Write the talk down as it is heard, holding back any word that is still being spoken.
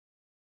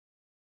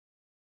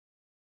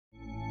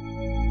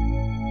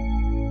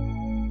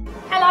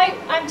Hello,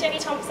 I'm Jenny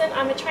Thompson.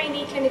 I'm a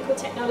trainee clinical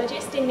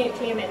technologist in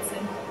nuclear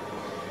medicine.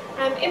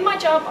 In my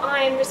job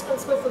I'm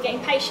responsible for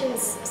getting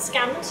patients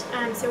scanned,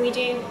 so we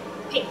do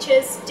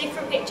pictures,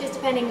 different pictures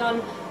depending on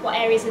what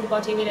areas of the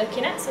body we're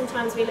looking at.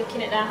 Sometimes we're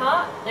looking at their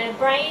heart, their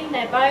brain,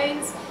 their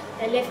bones,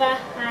 their liver,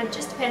 and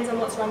just depends on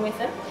what's wrong with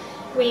them.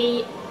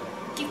 We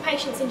give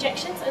patients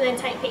injections and then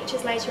take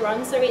pictures later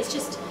on, so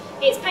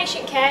it's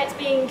patient care, it's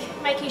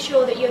making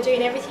sure that you're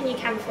doing everything you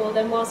can for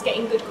them whilst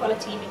getting good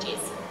quality images.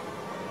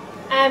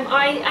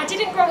 I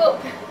didn't grow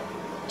up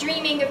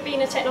dreaming of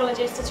being a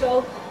technologist at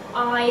all.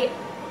 I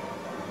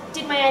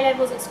did my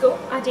A-levels at school.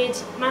 I did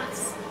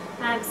maths,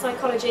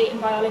 psychology and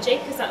biology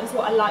because that was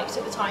what I liked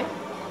at the time.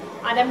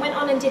 I then went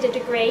on and did a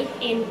degree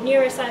in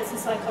neuroscience and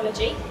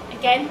psychology.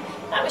 Again,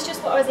 that was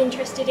just what I was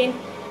interested in.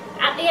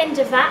 At the end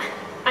of that,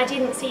 I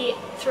didn't see it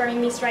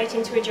throwing me straight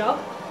into a job.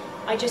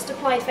 I just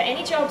applied for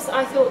any jobs that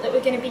I thought that were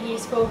going to be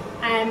useful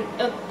and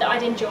that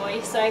I'd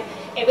enjoy. So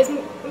it was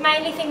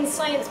mainly things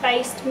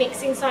science-based,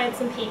 mixing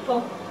science and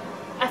people.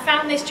 I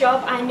found this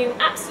job, I knew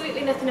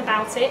absolutely nothing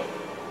about it.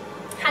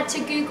 Had to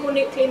Google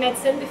nuclear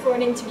medicine before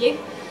an interview,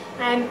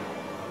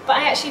 but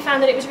I actually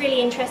found that it was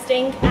really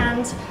interesting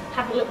and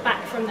haven't looked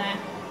back from there.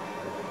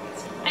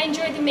 I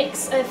enjoy the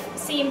mix of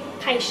seeing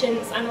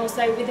patients and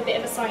also with a bit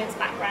of a science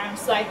background.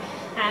 So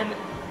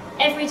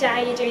every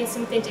day you're doing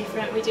something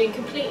different. We're doing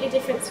completely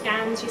different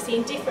scans, you're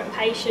seeing different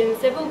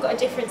patients, they've all got a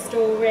different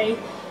story,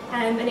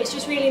 and it's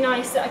just really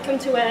nice that I come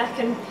to work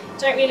and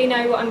don't really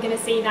know what I'm going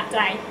to see that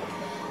day.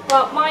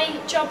 Well, my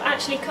job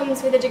actually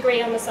comes with a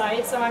degree on the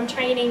side, so I'm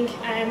training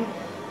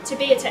to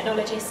be a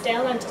technologist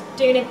still. I'm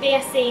doing a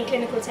BSc in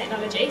clinical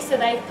technology, so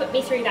they've put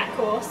me through that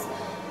course,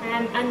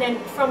 and then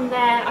from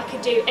there I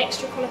could do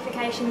extra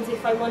qualifications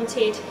if I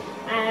wanted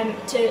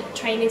to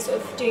train in sort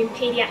of doing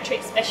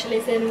paediatric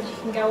specialism. You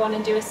can go on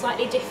and do a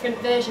slightly different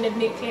version of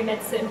nuclear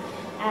medicine,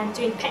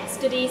 doing PET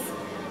studies,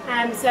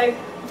 so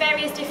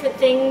various different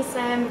things,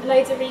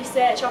 loads of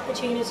research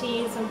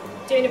opportunities. I'm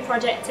doing a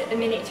project at the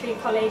minute through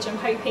college. I'm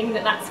hoping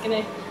that that's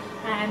going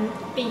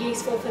to be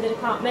useful for the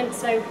department,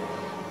 so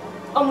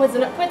onwards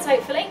and upwards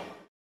hopefully.